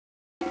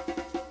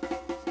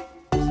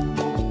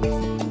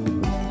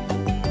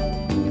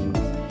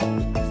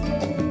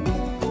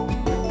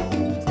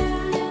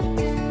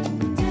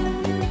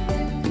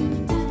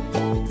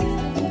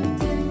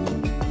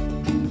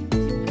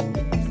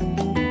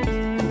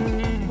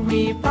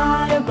We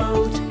bought a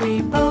boat,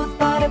 we both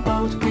bought a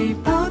boat, we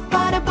both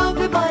bought a boat,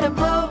 we bought a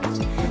boat.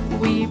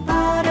 We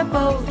bought a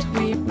boat,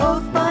 we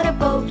both bought a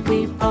boat,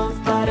 we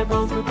both bought a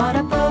boat, we bought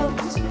a boat.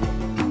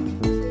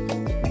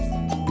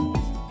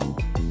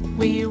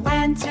 We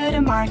went to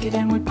the market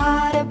and we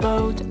bought a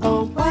boat.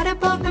 Oh, what a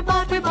boat we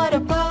bought a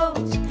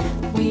boat.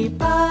 We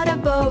bought a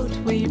boat,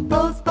 we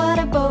both bought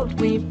a boat,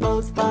 we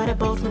both bought a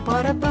boat, we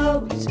bought a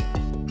boat.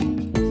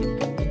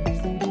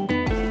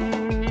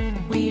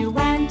 We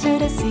went to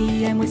the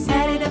sea and we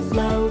set it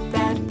afloat.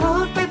 That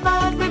boat we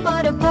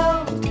bought a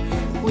boat.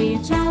 We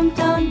jumped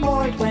on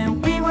board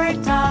when we were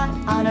taught.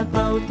 On a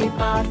boat we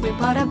bought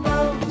a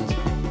boat.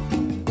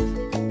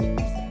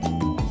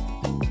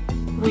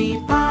 We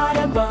bought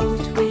a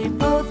boat, we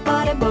both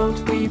bought a boat,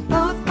 we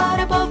both bought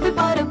a boat, we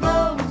bought a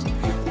boat.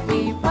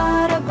 We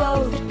bought a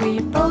boat, we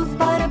both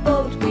bought a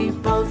boat, we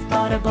both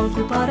bought a boat,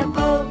 we bought a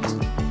boat.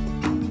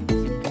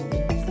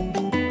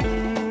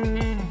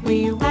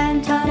 We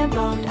went on a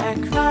boat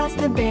across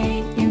the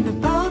bay. In the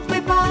boat we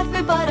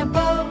bought a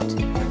boat.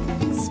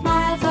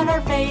 Smiles on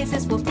our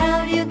faces will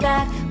tell you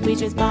that we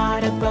just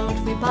bought a boat,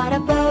 we bought a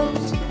boat.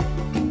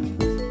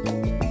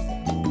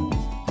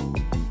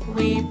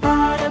 We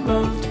bought a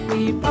boat,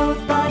 we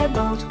both bought a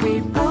boat, we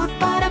both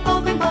bought a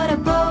boat, we bought a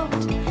boat.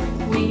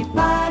 We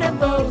bought a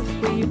boat,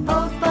 we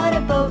both bought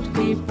a boat,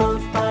 we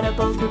both bought a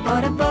boat, we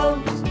bought a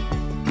boat.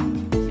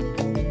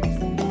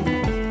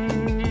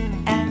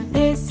 And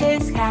this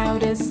is how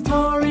the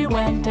story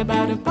went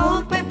about a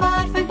boat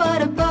we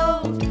bought a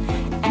boat.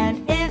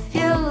 And if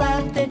you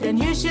loved it, then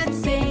you should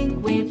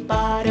sing. We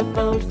bought a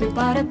boat, we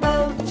bought a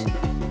boat.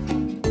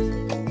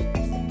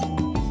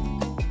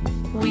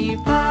 We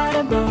bought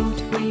a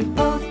boat, we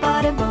both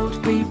bought a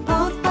boat, we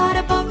both bought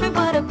a boat, we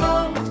bought a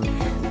boat.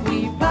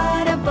 We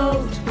bought a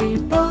boat, we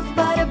both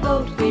bought a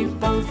boat, we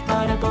both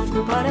bought a boat,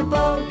 we bought a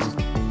boat.